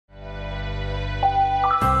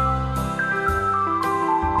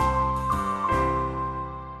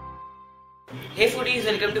Hey foodies,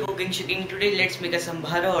 welcome to Cooking Cooking. Today let's make a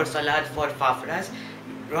sambharo or salad for Fafdas.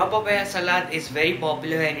 Raw papaya salad is very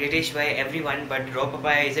popular and relished by everyone, but raw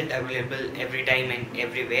papaya isn't available every time and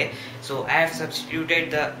everywhere. So I have substituted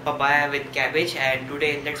the papaya with cabbage, and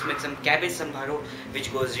today let's make some cabbage sambharo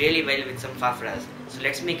which goes really well with some Fafdas. So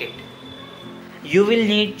let's make it. You will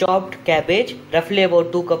need chopped cabbage, roughly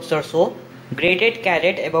about 2 cups or so, grated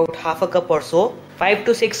carrot about half a cup or so, 5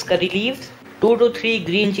 to 6 curry leaves, 2 to 3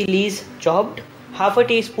 green chilies chopped, half a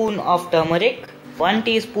teaspoon of turmeric, 1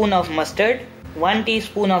 teaspoon of mustard, 1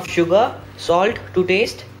 teaspoon of sugar, salt to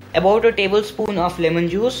taste, about a tablespoon of lemon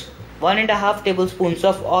juice, 1.5 tablespoons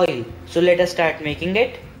of oil. So let us start making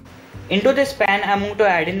it. Into this pan I am going to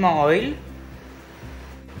add in my oil.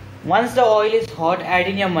 Once the oil is hot, add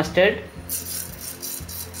in your mustard.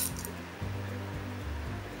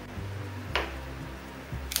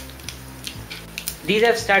 These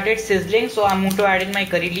have started sizzling, so I am going to add in my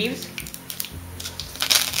curry leaves,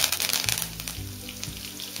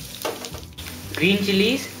 green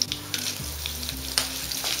chilies.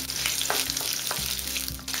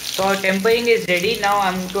 So our tempering is ready. Now I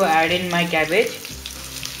am going to add in my cabbage,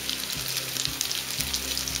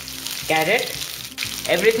 carrot.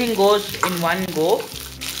 Everything goes in one go.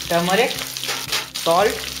 Turmeric,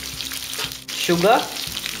 salt, sugar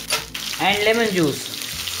and lemon juice.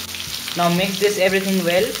 Now mix this everything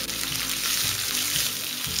well.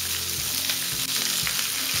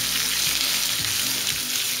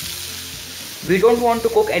 We don't want to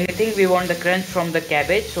cook anything, we want the crunch from the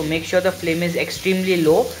cabbage, so make sure the flame is extremely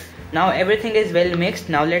low. Now everything is well mixed.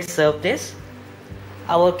 Now let's serve this.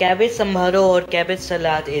 Our cabbage sambharo or cabbage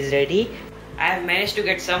salad is ready. I have managed to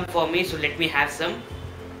get some for me, so let me have some.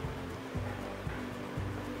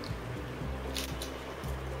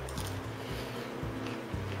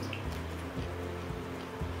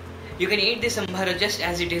 You can eat this sambharo just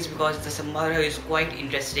as it is because the sambharo is quite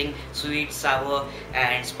interesting, sweet, sour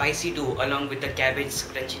and spicy too, along with the cabbage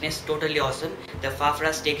crunchiness. Totally awesome. The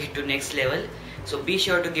Fafdas take it to next level. So be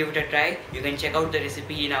sure to give it a try. You can check out the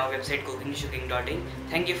recipe in our website cookingshooking.in.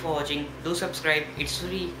 Thank you for watching. Do subscribe. It's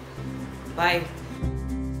free. Bye.